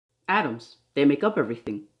Atoms. They make up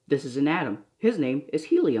everything. This is an atom. His name is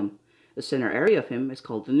helium. The center area of him is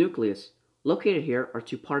called the nucleus. Located here are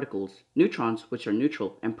two particles, neutrons, which are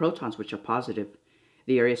neutral, and protons, which are positive.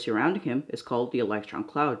 The area surrounding him is called the electron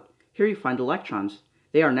cloud. Here you find electrons.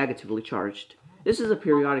 They are negatively charged. This is a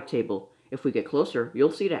periodic table. If we get closer,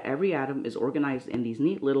 you'll see that every atom is organized in these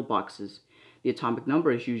neat little boxes. The atomic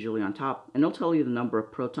number is usually on top, and it'll tell you the number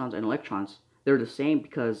of protons and electrons. They're the same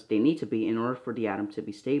because they need to be in order for the atom to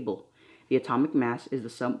be stable. The atomic mass is the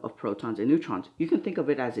sum of protons and neutrons. You can think of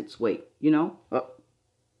it as its weight, you know?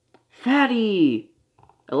 Fatty!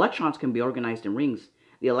 Electrons can be organized in rings.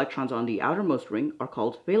 The electrons on the outermost ring are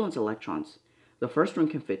called valence electrons. The first ring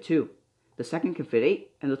can fit 2, the second can fit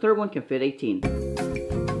 8, and the third one can fit 18.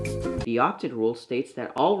 The octet rule states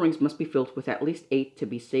that all rings must be filled with at least 8 to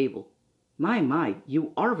be stable. My,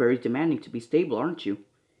 you are very demanding to be stable, aren't you?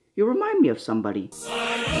 You remind me of somebody.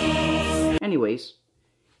 Anyways,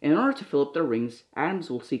 in order to fill up their rings, atoms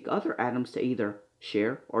will seek other atoms to either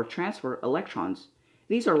share or transfer electrons.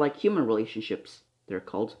 These are like human relationships. They're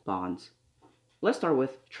called bonds. Let's start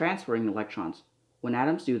with transferring electrons. When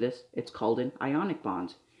atoms do this, it's called an ionic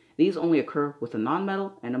bond. These only occur with a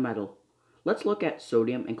nonmetal and a metal. Let's look at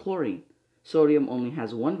sodium and chlorine. Sodium only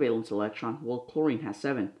has 1 valence electron, while chlorine has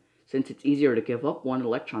 7. Since it's easier to give up 1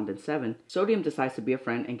 electron than 7, sodium decides to be a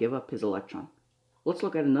friend and give up his electron. Let's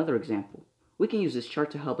look at another example. We can use this chart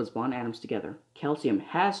to help us bond atoms together. Calcium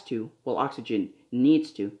has 2, while oxygen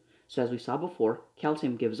needs 2. So as we saw before,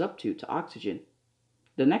 calcium gives up 2 to oxygen.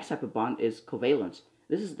 The next type of bond is covalence.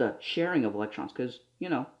 This is the sharing of electrons because,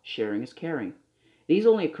 sharing is caring. These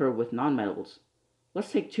only occur with nonmetals.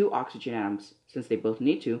 Let's take 2 oxygen atoms. Since they both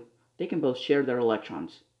need to, they can both share their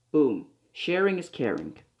electrons. Boom. Sharing is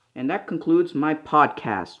caring. And that concludes my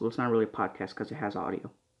podcast. Well, it's not really a podcast because it has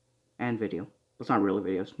audio and video. It's not really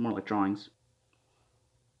videos, more like drawings.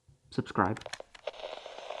 Subscribe.